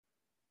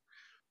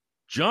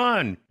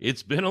John,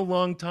 it's been a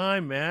long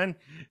time, man.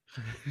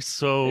 It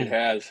So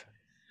has.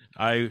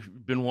 I've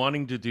been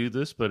wanting to do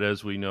this, but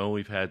as we know,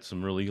 we've had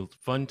some really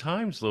fun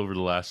times over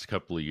the last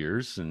couple of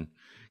years and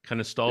kind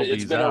of stalled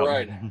It's these been a out.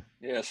 ride.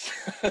 Yes.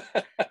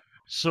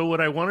 So what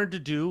I wanted to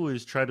do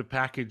is try to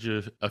package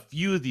a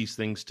few of these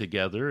things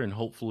together, and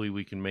hopefully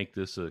we can make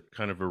this a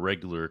kind of a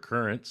regular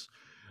occurrence.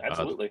 Uh,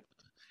 Absolutely.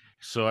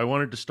 so I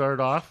wanted to start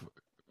off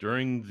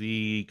during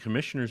the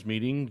commissioners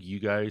meeting. You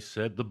guys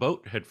said the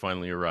boat had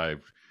finally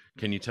arrived.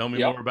 Can you tell me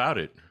Yep. more about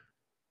it?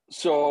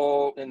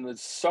 So in the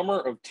summer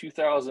of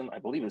 2000, I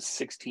believe it was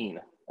 16,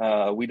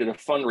 we did a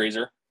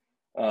fundraiser.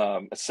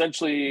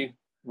 Essentially,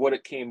 what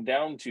it came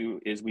down to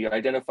is we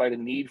identified a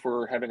need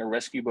for having a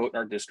rescue boat in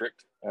our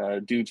district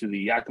due to the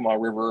Yakima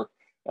River,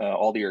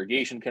 all the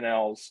irrigation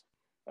canals,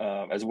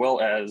 as well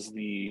as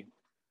the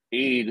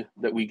aid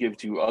that we give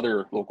to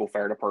other local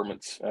fire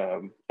departments.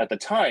 At the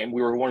time,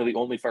 we were one of the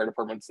only fire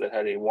departments that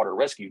had a water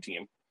rescue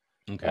team.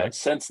 Okay.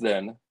 Since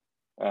then,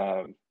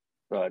 uh,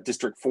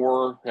 District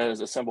 4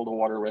 has assembled a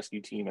water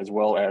rescue team, as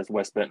well as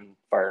West Benton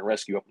Fire and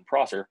Rescue up in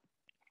Prosser.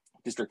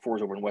 District 4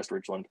 is over in West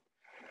Richland.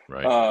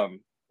 Right. Um,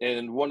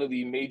 and one of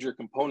the major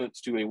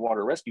components to a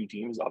water rescue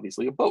team is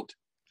obviously a boat.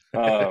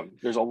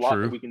 There's a lot that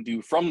True. we can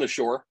do from the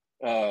shore,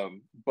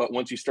 but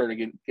once you start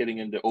getting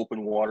into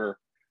open water,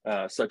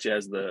 such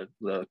as the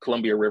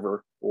Columbia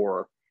River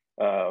or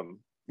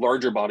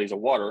larger bodies of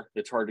water,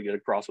 it's hard to get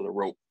across with a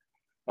rope.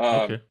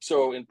 Okay.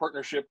 So, in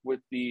partnership with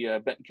the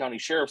Benton County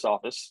Sheriff's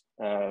Office,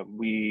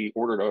 we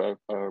ordered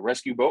a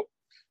rescue boat.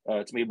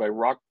 It's made by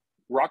Rock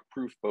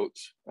Proof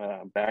Boats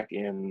back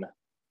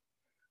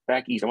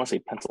east. I want to say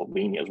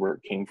Pennsylvania is where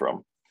it came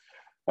from.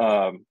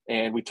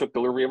 And we took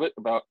delivery of it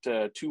about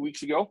 2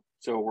 weeks ago.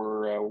 So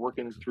we're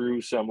working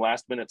through some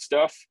last minute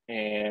stuff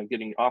and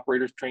getting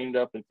operators trained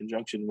up in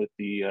conjunction with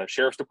the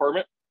sheriff's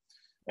department.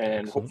 And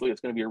Excellent. hopefully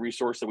it's going to be a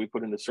resource that we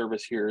put into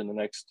service here in the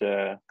next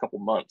couple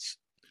months.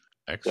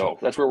 Excellent.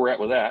 So that's where we're at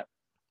with that.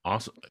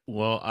 Awesome.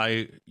 Well,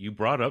 I you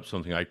brought up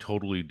something I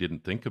totally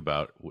didn't think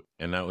about,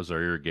 and that was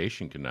our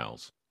irrigation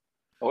canals.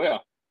 Oh yeah.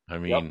 I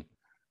Yep.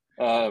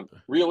 mean,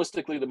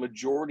 Realistically, the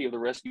majority of the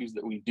rescues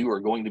that we do are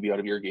going to be out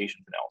of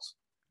irrigation canals.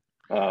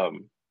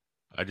 Um,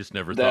 I just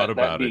never thought that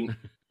about it. being,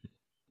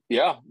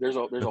 yeah, there's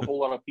a whole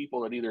lot of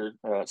people that either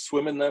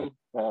swim in them,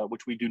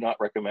 which we do not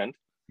recommend,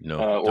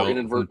 No, or don't.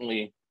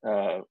 inadvertently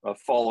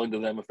fall into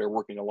them if they're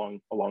working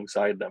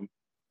alongside them.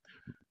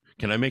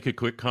 Can I make a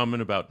quick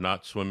comment about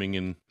not swimming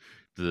in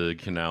the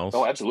Oh, canals?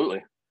 absolutely.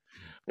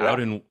 Out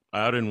Yeah. in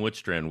out in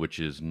Woodstrand, which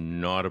is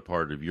not a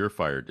part of your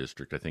fire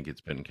district, I think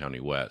it's Benton County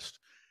West.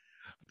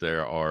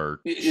 There are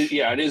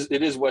Yeah, it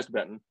is West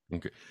Benton.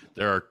 okay,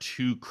 there are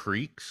two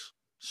creeks,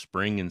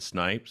 Spring and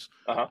Snipes.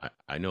 Uh-huh.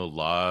 I know a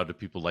lot of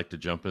people like to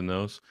jump in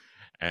those.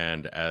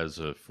 And as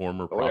a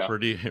former Oh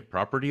yeah.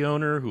 property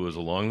owner who was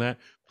along that,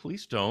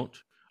 please don't.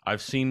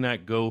 I've seen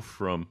that go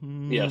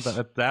from Yes.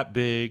 that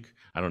big.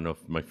 I don't know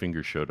if my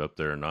finger showed up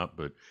there or not,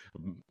 but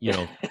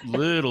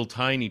little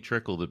tiny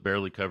trickle that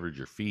barely covered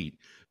your feet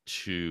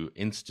to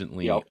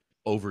instantly Yep.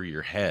 over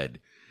your head.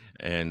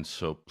 And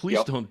so please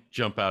Yep. don't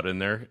jump out in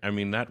there. I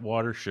mean, that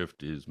water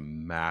shift is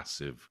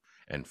massive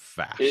and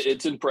fast.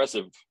 It's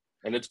impressive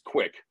and it's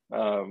quick.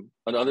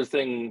 Another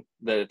thing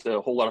that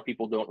a whole lot of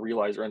people don't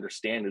realize or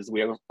understand is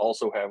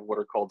also have what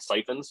are called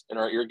siphons in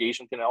our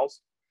irrigation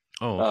canals.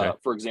 Oh, okay.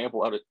 For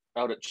example,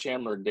 out at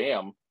Chandler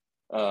Dam,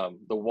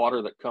 the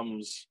water that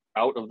comes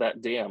out of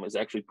that dam is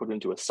actually put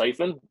into a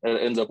siphon and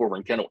it ends up over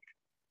in Kennewick.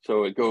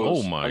 So it Oh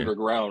goes my.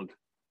 underground.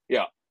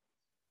 Yeah.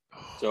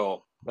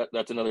 So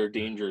that's another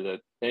danger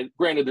that, and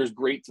granted, there's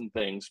grates and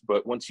things,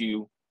 but once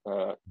you,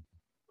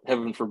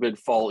 heaven forbid,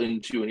 fall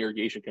into an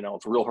irrigation canal,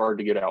 it's real hard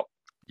to get out.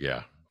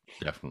 Yeah,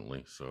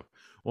 definitely. So,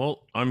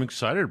 well, I'm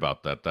excited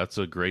about that. That's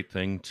a great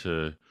thing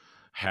to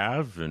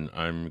have, and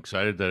I'm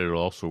excited that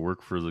it'll also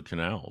work for the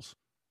canals.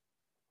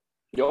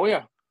 Oh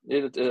yeah,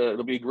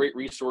 it'll be a great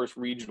resource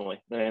regionally,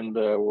 and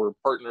we're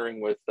partnering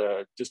with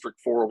District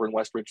 4 over in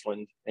West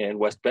Richland and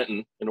West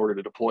Benton in order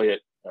to deploy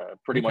it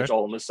pretty Okay, much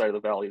all on this side of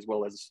the valley, as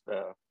well as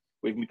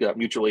we've got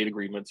mutual aid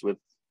agreements with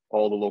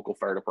all the local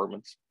fire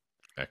departments.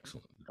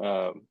 excellent.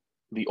 Um,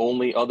 the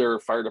only other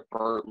fire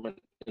department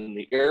in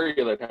the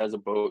area that has a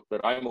boat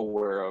that I'm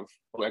aware of,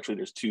 well, actually,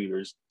 there's two.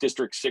 There's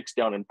District 6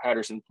 down in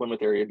Patterson,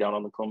 Plymouth area down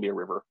on the Columbia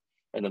River,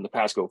 and then the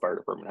Pasco Fire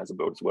Department has a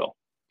boat as well.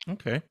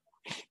 Okay,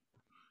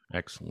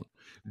 excellent.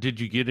 Did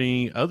you get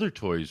any other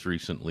toys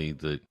recently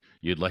that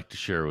you'd like to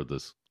share with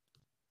us?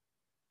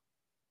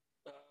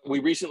 We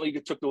recently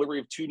took delivery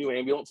of two new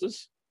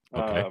ambulances.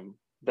 Okay,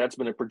 That's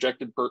been a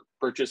projected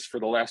purchase for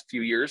the last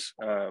few years,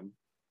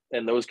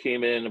 and those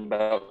came in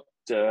about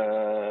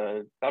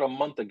a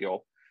month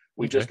ago.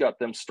 We okay, just got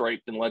them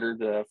striped and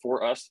lettered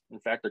for us. In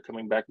fact, they're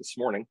coming back this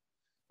morning,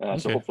 so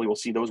okay. hopefully we'll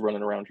see those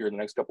running around here in the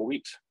next couple of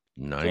weeks.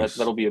 So Nice.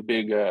 that'll be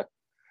a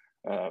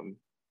um,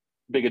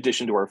 big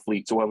addition to our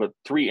fleet. So we'll have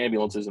three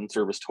ambulances in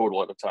service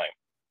total at a time.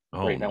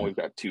 Oh, Right now we've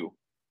got two.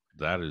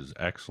 that is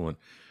excellent.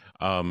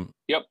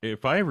 Yep.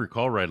 If I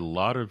recall right, a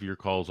lot of your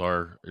calls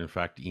are, in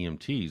fact,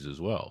 EMTs as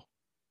well.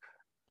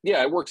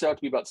 Yeah, it works out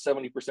to be about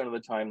 70% of the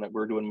time that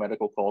we're doing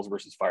medical calls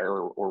versus fire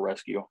or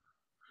rescue.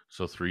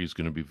 So 3 is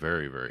going to be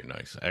very, very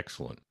nice.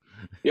 Excellent.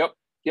 Yep.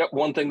 Yep.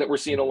 One thing that we're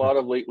seeing a lot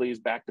of lately is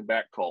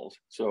back-to-back calls.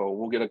 So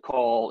we'll get a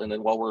call, and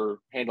then while we're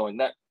handling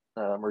that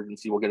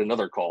emergency, we'll get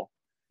another call,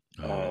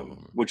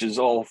 which is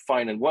all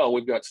fine and well.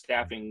 We've got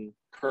staffing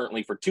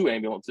currently for 2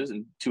 ambulances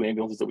and 2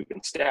 ambulances that we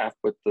can staff,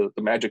 but the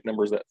magic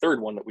number is that third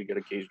one that we get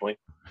occasionally.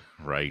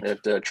 Right.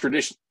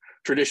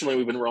 Traditionally,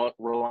 we've been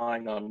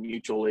relying on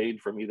mutual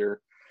aid from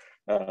either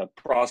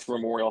Cross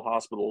Memorial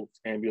Hospital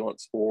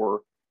ambulance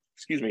or,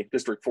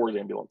 District 4's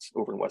ambulance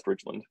over in West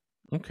Richland.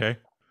 Okay.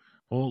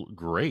 Well,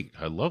 great.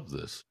 I love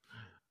this.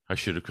 I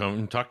should have come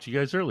and talked to you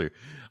guys earlier.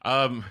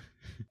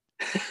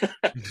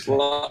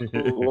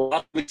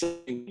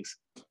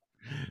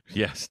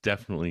 Yes,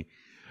 definitely.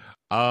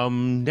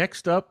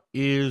 Next up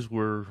is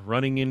we're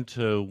running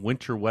into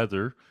winter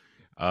weather.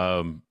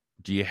 Do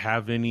you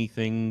have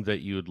anything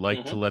that you would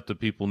like to let the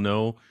people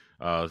know?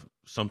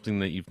 Something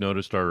that you've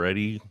noticed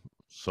already,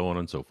 so on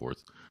and so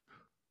forth.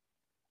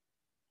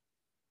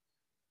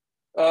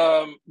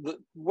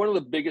 One of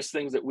the biggest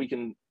things that we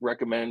can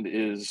recommend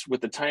is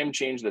with the time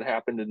change that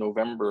happened in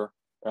November,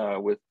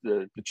 with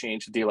the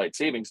change to daylight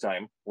savings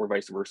time, or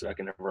vice versa. I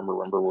can never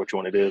remember which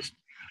one it is.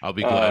 I'll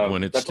be glad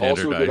when it's that's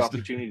standardized. Also a good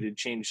opportunity to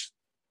change.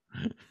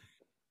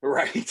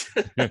 Right.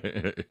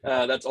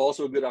 That's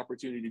also a good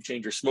opportunity to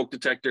change your smoke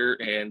detector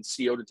and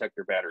CO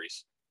detector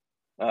batteries.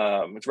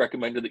 It's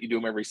recommended that you do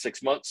them every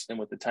 6 months, and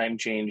with the time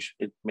change,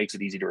 it makes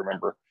it easy to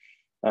remember.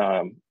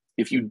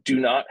 If you do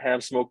not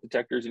have smoke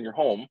detectors in your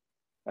home,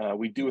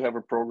 we do have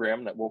a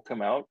program that will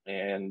come out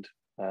and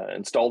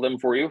install them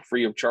for you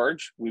free of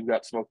charge. We've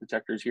got smoke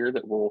detectors here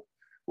that we'll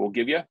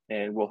give you,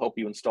 and we'll help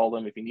you install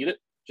them if you need it.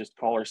 Just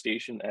call our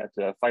station at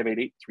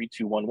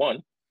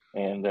 588-3211,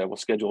 and we'll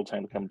schedule a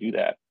time to come do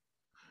that.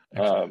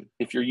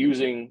 If you're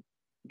using,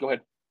 go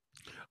ahead.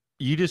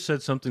 You just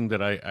said something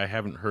that I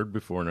haven't heard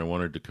before, and I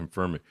wanted to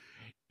confirm it.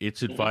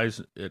 It's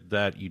advised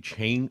that you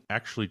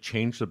actually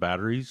change the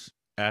batteries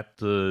at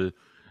the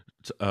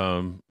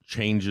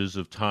changes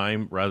of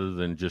time rather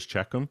than just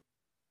check them.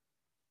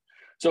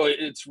 So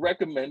it's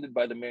recommended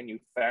by the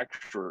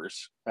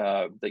manufacturers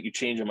that you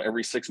change them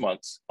every 6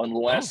 months,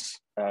 unless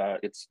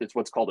it's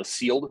what's called a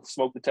sealed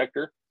smoke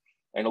detector.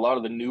 And a lot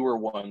of the newer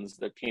ones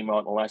that came out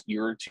in the last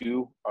year or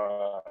two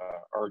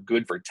are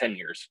good for 10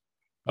 years.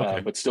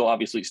 Okay. But still,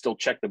 obviously, still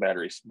check the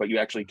batteries, but you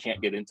actually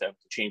can't get into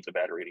to change the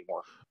battery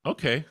anymore.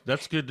 Okay,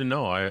 that's good to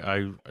know.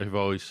 I've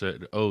always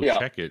said,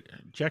 check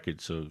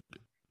it. So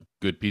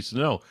good piece to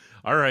know.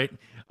 All right.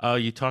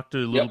 You talked a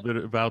little bit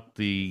about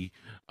the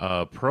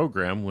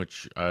program,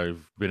 which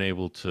I've been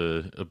able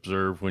to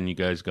observe when you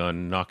guys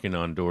gone knocking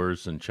on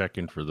doors and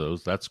checking for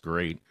those. That's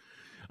great.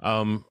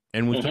 And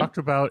we've talked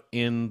about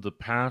in the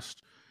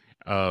past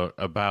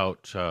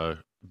about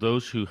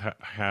those who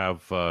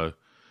have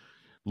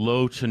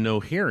low to no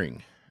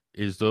hearing.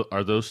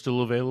 Are those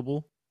still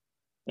available?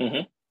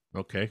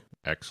 Okay,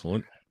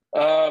 excellent.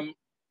 I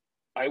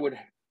would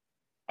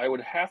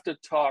have to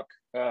talk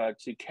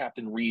to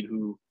Captain Reed,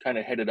 who kind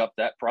of headed up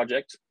that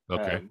project.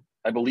 Okay.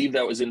 I believe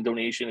that was in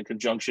donation in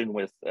conjunction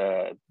with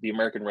the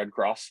American Red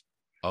Cross.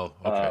 Oh,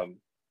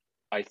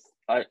 okay.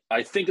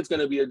 I think it's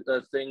going to be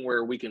a thing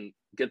where we can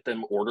get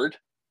them ordered,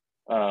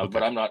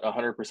 but I'm not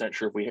 100%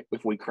 sure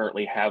if we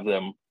currently have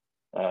them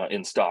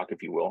in stock,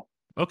 if you will.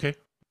 Okay,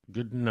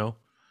 good to know.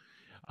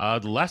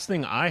 The last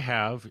thing I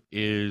have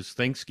is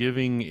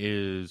Thanksgiving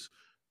is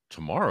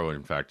tomorrow,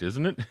 in fact,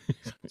 isn't it?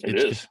 It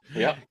is,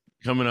 yeah.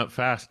 Coming up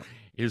fast.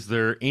 Is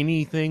there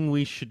anything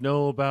we should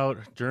know about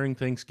during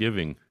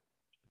Thanksgiving?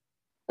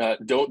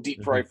 Don't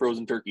deep fry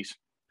frozen turkeys.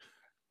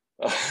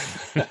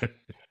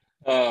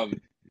 I've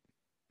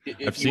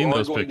seen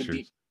those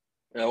pictures.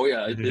 Oh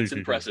yeah, it's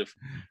impressive.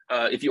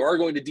 If you are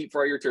going to deep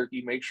fry your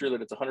turkey, make sure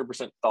that it's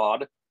 100%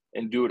 thawed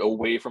and do it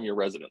away from your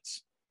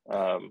residence.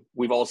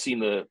 We've all seen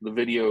the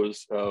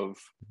videos of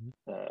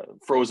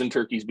frozen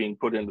turkeys being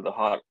put into the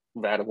hot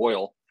vat of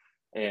oil,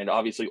 and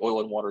obviously oil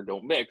and water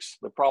don't mix.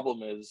 The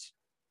problem is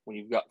when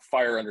you've got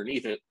fire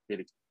underneath it,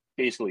 it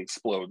basically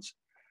explodes.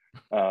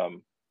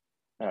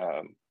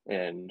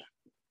 And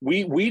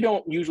we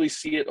don't usually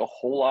see it a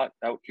whole lot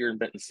out here in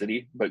Benton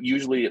City, but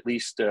usually at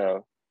least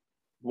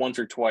once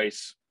or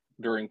twice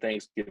during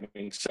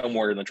Thanksgiving,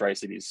 somewhere in the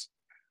Tri-Cities,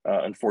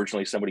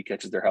 unfortunately, somebody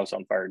catches their house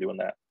on fire doing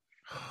that.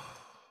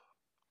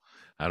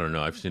 I don't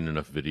know. I've seen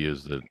enough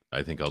videos that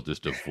I think I'll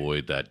just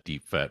avoid that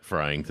deep fat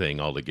frying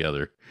thing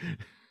altogether.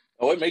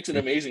 Oh, it makes an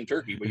amazing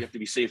turkey, but you have to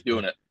be safe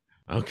doing it.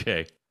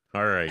 Okay.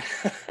 All right.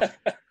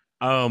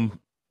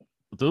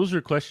 Those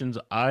are questions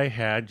I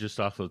had just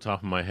off the top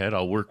of my head.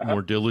 I'll work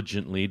more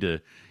diligently to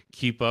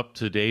keep up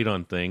to date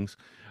on things.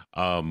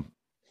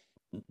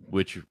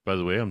 Which, by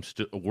the way, I'm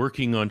still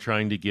working on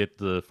trying to get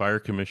the fire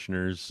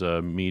commissioners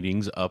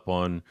meetings up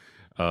on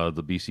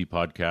the BC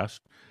podcast.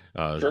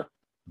 Sure.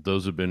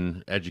 Those have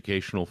been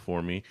educational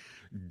for me.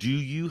 Do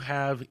you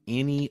have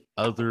any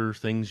other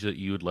things that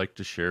you would like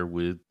to share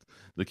with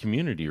the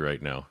community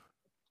right now?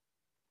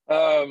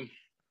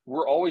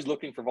 We're always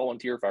looking for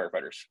volunteer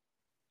firefighters.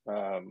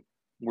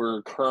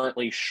 We're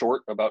currently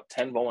short about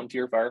 10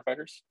 volunteer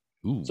firefighters.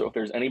 Ooh. So if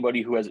there's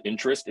anybody who has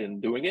interest in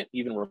doing it,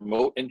 even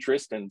remote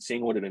interest and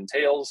seeing what it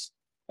entails,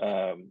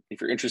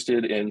 if you're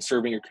interested in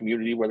serving your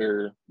community,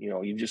 whether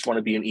you just want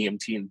to be an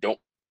EMT and don't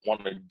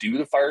want to do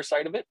the fire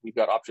side of it, we've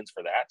got options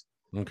for that.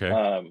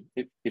 Okay.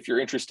 If you're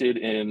interested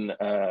in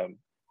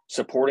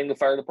supporting the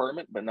fire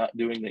department but not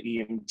doing the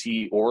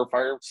EMT or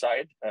fire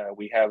side,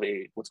 we have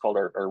what's called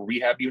our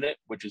rehab unit,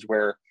 which is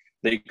where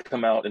they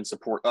come out and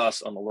support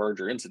us on the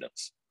larger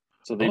incidents.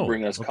 So they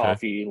bring us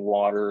coffee and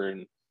water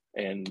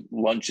and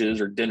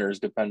lunches or dinners,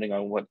 depending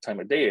on what time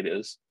of day it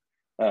is.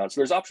 So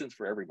there's options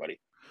for everybody.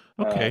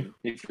 Okay.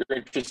 If you're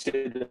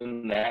interested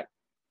in that,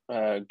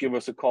 give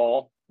us a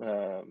call,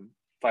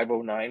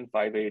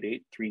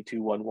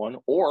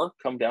 509-588-3211, or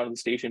come down to the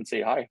station and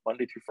say hi,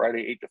 Monday through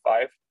Friday, 8 to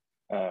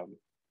 5.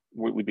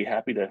 We'd be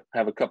happy to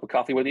have a cup of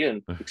coffee with you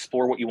and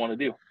explore what you want to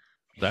do.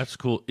 That's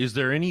cool. Is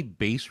there any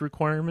base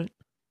requirement?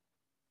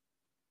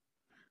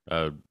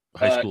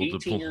 High school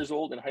 18 years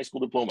old and high school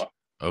diploma.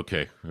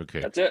 Okay.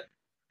 That's it.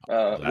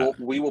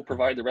 We will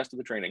provide the rest of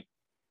the training.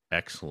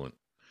 Excellent.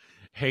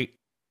 Hey,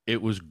 it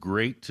was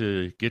great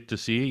to get to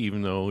see you,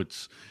 even though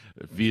it's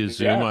via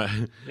Zoom. I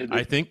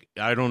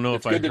don't know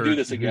if I heard. It's good to do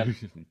this again.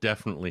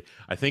 Definitely.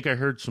 I think I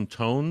heard some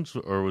tones,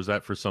 or was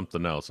that for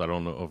something else? I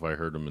don't know if I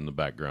heard them in the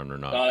background or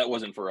not. No, that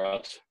wasn't for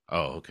us.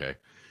 Oh, okay.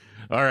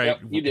 All right. Yep,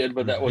 you did,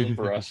 but that wasn't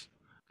for us.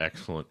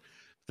 Excellent.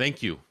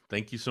 Thank you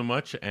so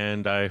much,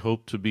 and I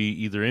hope to be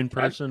either in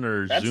person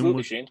or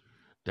Absolutely, Zoom. Shane.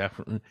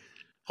 Definitely.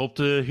 Hope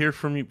to hear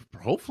from you,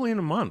 hopefully in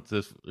a month,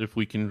 if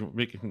we can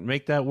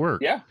make that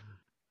work. Yeah.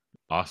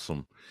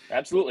 Awesome.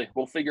 Absolutely.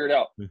 We'll figure it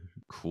out.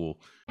 Cool.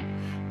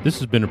 This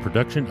has been a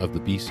production of the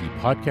BC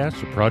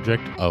Podcast, a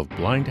project of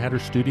Blind Hatter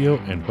Studio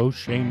and host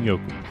Shane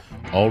Yoakum.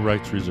 All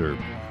rights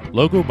reserved.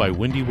 Logo by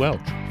Wendy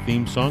Welch.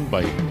 Theme song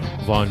by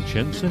Vaughn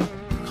Chenson.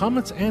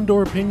 Comments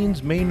and/or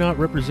opinions may not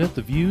represent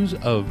the views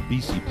of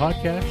BC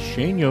Podcast,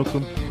 Shane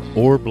Yoakum,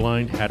 or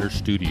Blind Hatter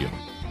Studio.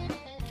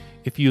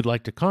 If you'd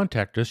like to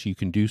contact us, you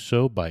can do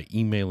so by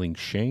emailing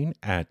Shane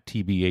at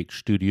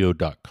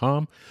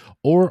tbhstudio.com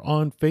or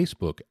on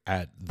Facebook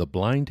at the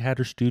Blind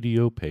Hatter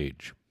Studio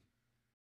page.